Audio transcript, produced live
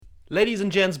Ladies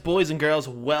and gents, boys and girls,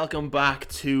 welcome back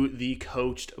to the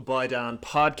Coached by Dan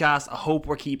podcast. I hope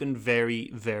we're keeping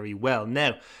very, very well.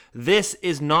 Now, this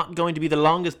is not going to be the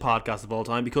longest podcast of all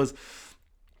time because,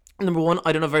 number one,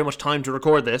 I don't have very much time to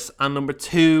record this, and number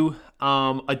two,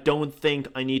 I don't think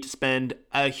I need to spend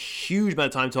a huge amount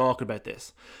of time talking about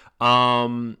this.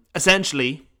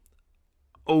 Essentially,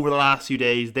 over the last few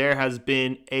days, there has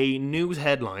been a news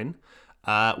headline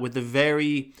with a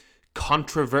very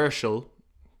controversial,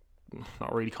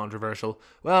 not really controversial,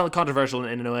 well, controversial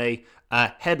in a way,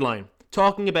 headline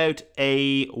talking about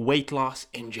a weight loss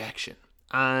injection.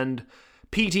 And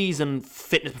PTs and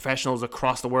fitness professionals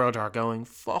across the world are going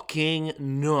fucking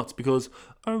nuts because,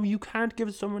 oh, you can't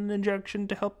give someone an injection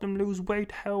to help them lose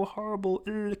weight. How horrible.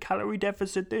 Calorie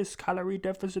deficit this, calorie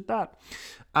deficit that.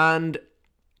 And,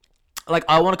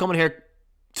 I want to come in here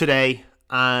today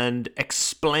and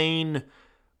explain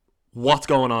what's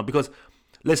going on because,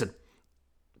 listen,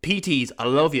 PTs, I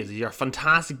love you. You're a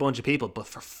fantastic bunch of people, but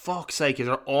for fuck's sake,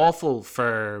 you're awful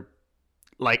for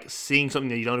seeing something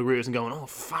that you don't agree with and going, oh,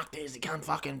 fuck this, you can't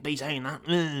fucking be saying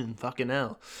that. Fucking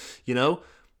hell. You know?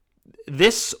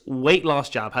 This weight loss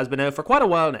jab has been out for quite a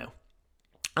while now.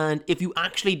 And if you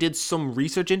actually did some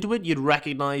research into it, you'd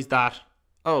recognize that,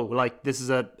 this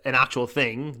is an actual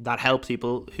thing that helps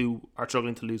people who are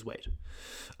struggling to lose weight.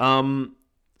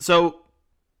 So,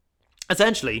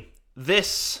 essentially,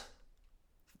 this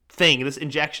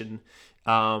injection,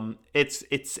 it's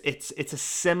a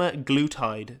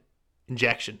semaglutide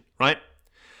injection, right?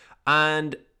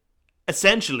 And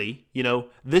essentially,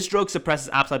 this drug suppresses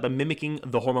appetite by mimicking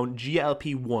the hormone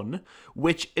GLP-1,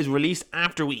 which is released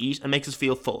after we eat and makes us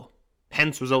feel full,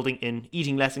 hence resulting in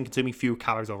eating less and consuming fewer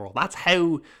calories overall. That's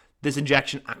how this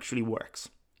injection actually works.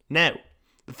 Now,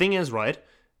 the thing is, right,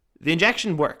 the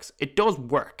injection works. It does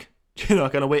work. You're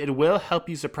not going to wait. It will help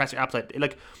you suppress your appetite.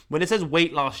 When it says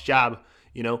weight loss jab,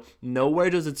 nowhere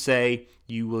does it say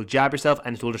you will jab yourself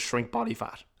and it will just shrink body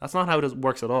fat. That's not how it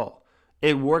works at all.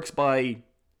 It works by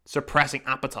suppressing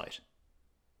appetite.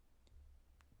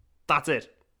 That's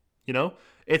it.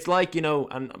 It's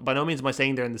and by no means am I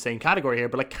saying they're in the same category here,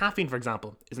 but caffeine, for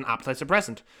example, is an appetite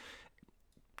suppressant.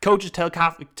 Coaches tell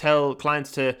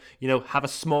clients to, have a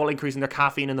small increase in their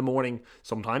caffeine in the morning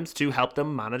sometimes to help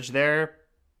them manage their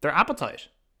appetite.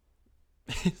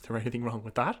 Is there anything wrong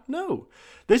with that? No.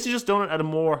 This is just done at a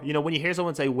more, when you hear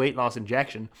someone say weight loss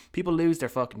injection, people lose their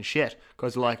fucking shit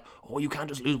because they're like, oh, you can't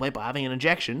just lose weight by having an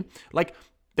injection.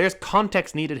 There's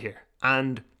context needed here.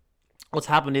 And what's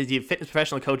happened is you have fitness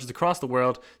professional coaches across the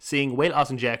world seeing weight loss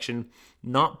injection,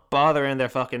 not bothering their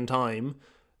fucking time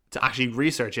to actually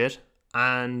research it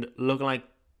and looking like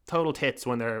total tits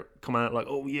when they're coming out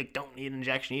oh, you don't need an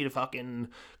injection, you need a fucking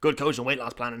good coach and weight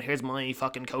loss plan, and here's my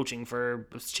fucking coaching for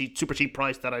a super cheap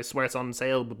price that I swear it's on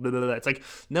sale, blah, blah, blah. It's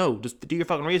no, just do your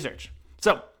fucking research.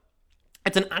 So,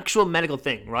 it's an actual medical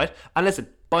thing, right? And listen,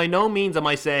 by no means am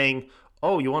I saying,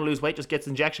 oh, you want to lose weight, just get this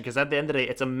injection, because at the end of the day,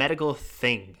 it's a medical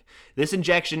thing. This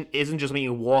injection isn't just when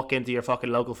you walk into your fucking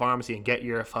local pharmacy and get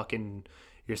your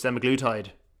semaglutide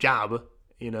jab.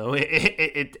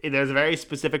 There's a very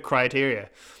specific criteria.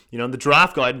 The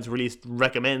draft guidance released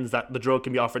recommends that the drug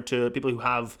can be offered to people who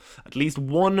have at least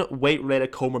one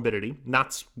weight-related comorbidity. And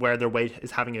that's where their weight is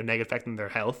having a negative effect on their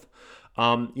health.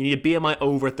 You need a BMI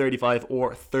over 35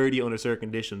 or 30 under certain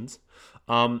conditions.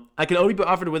 I can only be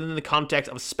offered within the context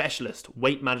of a specialist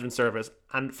weight management service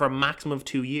and for a maximum of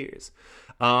 2 years.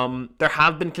 There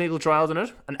have been clinical trials on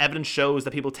it, and evidence shows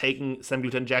that people taking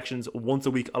semaglutide injections once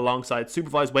a week alongside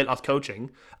supervised weight loss coaching,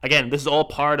 again, this is all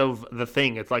part of the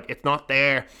thing. It's it's not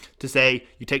there to say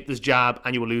you take this jab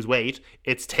and you will lose weight.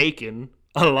 It's taken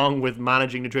along with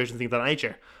managing nutrition, things of that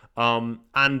nature.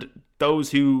 And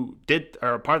those who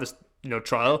are part of this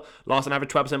trial lost an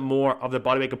average 12% more of their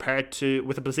body weight compared to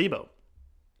with a placebo.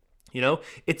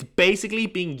 It's basically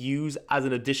being used as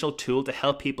an additional tool to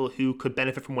help people who could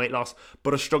benefit from weight loss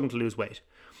but are struggling to lose weight.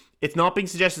 It's not being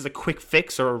suggested as a quick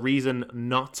fix or a reason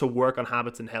not to work on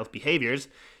habits and health behaviors.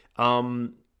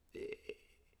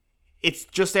 It's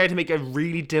just there to make a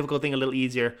really difficult thing a little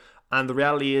easier. And the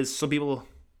reality is some people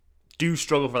do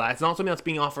struggle for that. It's not something that's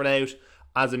being offered out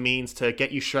as a means to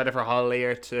get you shredded for a holiday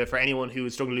or for anyone who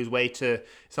is struggling to lose weight.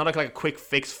 It's not like a quick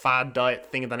fix fad diet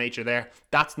thing of that nature there.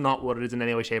 That's not what it is in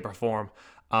any way, shape or form.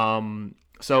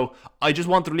 So I just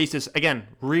want to release this, again,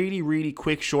 really, really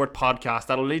quick, short podcast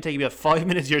that'll really take you about 5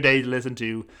 minutes of your day to listen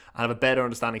to and have a better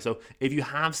understanding. So if you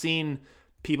have seen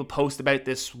people post about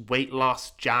this weight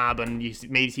loss jab and you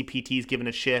maybe see PTs giving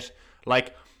it shit,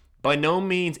 by no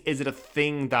means is it a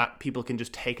thing that people can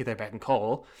just take at their beck and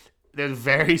call. There's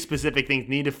very specific things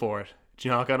needed for it. Do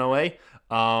you know what kind of way?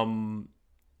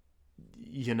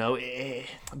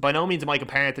 by no means am I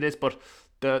comparing it to this, but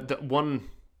the one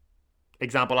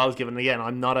example I was given, again,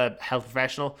 I'm not a health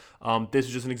professional. This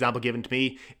is just an example given to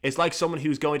me. It's like someone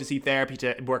who's going to see therapy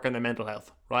to work on their mental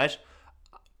health, right?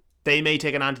 They may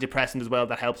take an antidepressant as well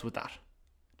that helps with that.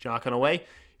 Do you know, kind of way?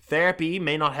 Therapy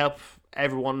may not help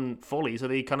everyone fully, so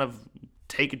they kind of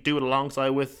do it alongside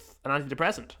with an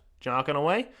antidepressant. Do you know, kind of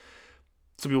way?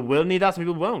 Some people will need that, some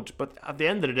people won't. But at the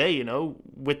end of the day,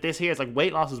 with this here, it's like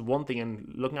weight loss is one thing,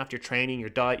 and looking after your training, your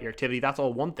diet, your activity, that's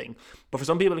all one thing. But for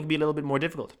some people, it can be a little bit more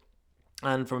difficult.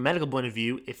 And from a medical point of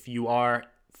view, if you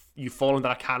fall into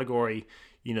that category,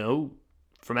 from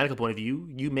a medical point of view,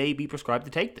 you may be prescribed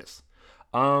to take this.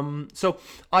 So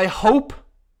I hope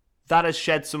that has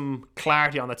shed some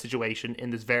clarity on that situation in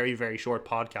this very, very short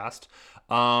podcast.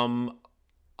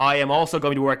 I am also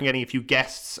going to be working getting a few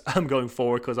guests going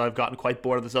forward because I've gotten quite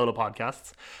bored of the solo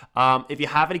podcasts. If you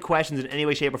have any questions in any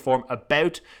way, shape, or form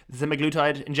about the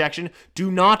semaglutide injection, do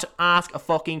not ask a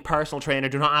fucking personal trainer.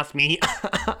 Do not ask me.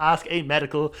 Ask a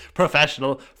medical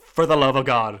professional, for the love of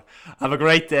God. Have a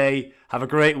great day. Have a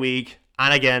great week.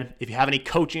 And again, if you have any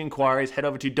coaching inquiries, head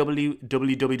over to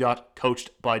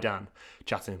www.coachedbydan.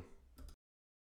 Chat soon.